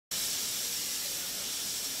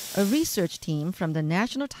A research team from the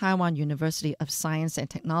National Taiwan University of Science and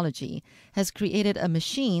Technology has created a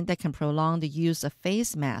machine that can prolong the use of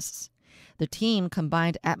face masks. The team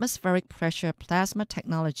combined atmospheric pressure plasma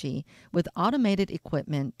technology with automated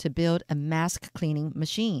equipment to build a mask cleaning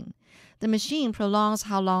machine. The machine prolongs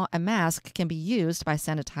how long a mask can be used by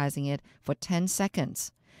sanitizing it for 10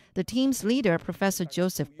 seconds. The team's leader, Professor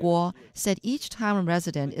Joseph Guo, said each Taiwan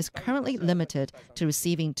resident is currently limited to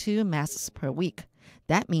receiving 2 masks per week.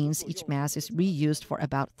 That means each mask is reused for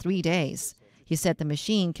about 3 days. He said the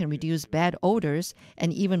machine can reduce bad odors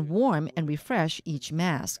and even warm and refresh each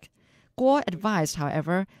mask. Guo advised,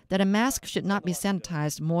 however, that a mask should not be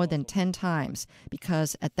sanitized more than 10 times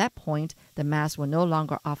because at that point, the mask will no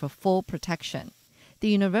longer offer full protection. The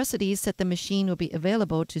university said the machine will be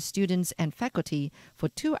available to students and faculty for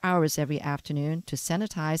 2 hours every afternoon to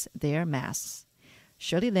sanitize their masks.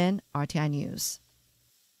 Shirley Lin, RTI News.